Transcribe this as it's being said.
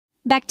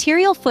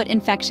Bacterial foot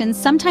infections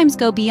sometimes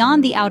go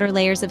beyond the outer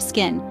layers of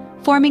skin,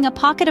 forming a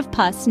pocket of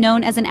pus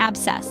known as an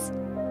abscess.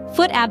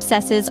 Foot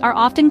abscesses are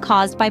often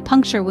caused by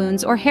puncture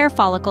wounds or hair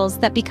follicles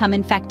that become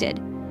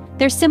infected.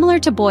 They're similar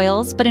to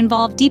boils but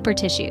involve deeper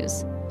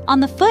tissues. On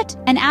the foot,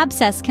 an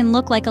abscess can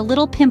look like a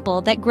little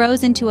pimple that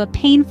grows into a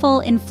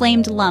painful,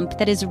 inflamed lump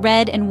that is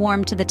red and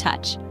warm to the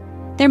touch.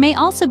 There may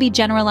also be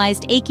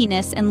generalized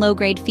achiness and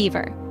low-grade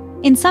fever.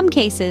 In some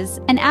cases,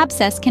 an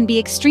abscess can be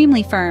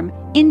extremely firm,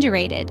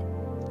 indurated.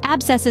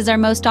 Abscesses are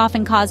most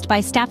often caused by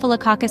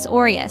Staphylococcus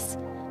aureus,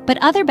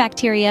 but other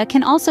bacteria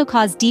can also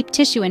cause deep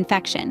tissue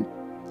infection.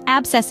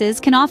 Abscesses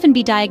can often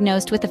be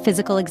diagnosed with a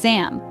physical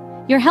exam.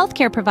 Your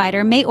healthcare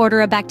provider may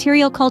order a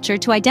bacterial culture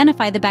to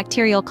identify the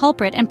bacterial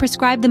culprit and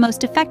prescribe the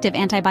most effective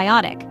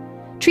antibiotic.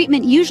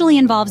 Treatment usually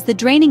involves the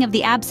draining of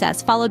the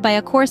abscess followed by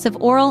a course of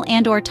oral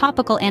and/or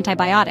topical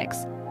antibiotics.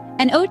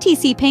 An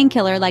OTC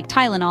painkiller like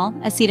Tylenol,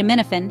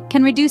 acetaminophen,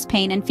 can reduce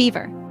pain and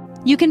fever.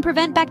 You can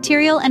prevent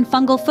bacterial and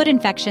fungal foot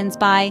infections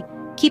by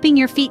keeping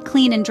your feet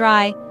clean and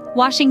dry,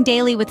 washing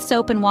daily with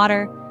soap and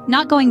water,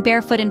 not going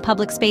barefoot in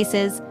public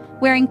spaces,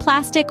 wearing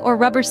plastic or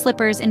rubber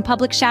slippers in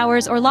public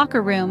showers or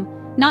locker room,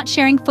 not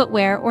sharing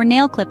footwear or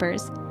nail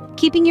clippers,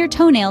 keeping your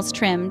toenails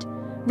trimmed,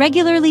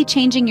 regularly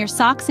changing your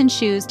socks and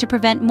shoes to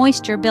prevent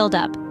moisture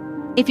buildup.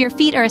 If your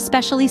feet are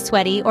especially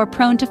sweaty or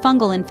prone to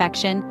fungal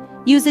infection,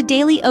 use a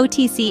daily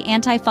OTC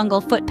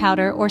antifungal foot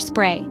powder or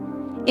spray.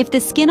 If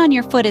the skin on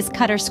your foot is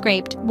cut or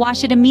scraped,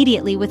 wash it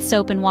immediately with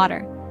soap and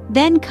water.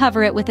 Then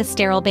cover it with a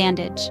sterile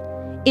bandage.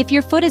 If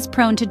your foot is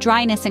prone to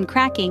dryness and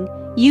cracking,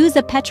 use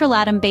a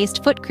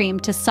petrolatum-based foot cream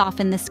to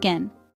soften the skin.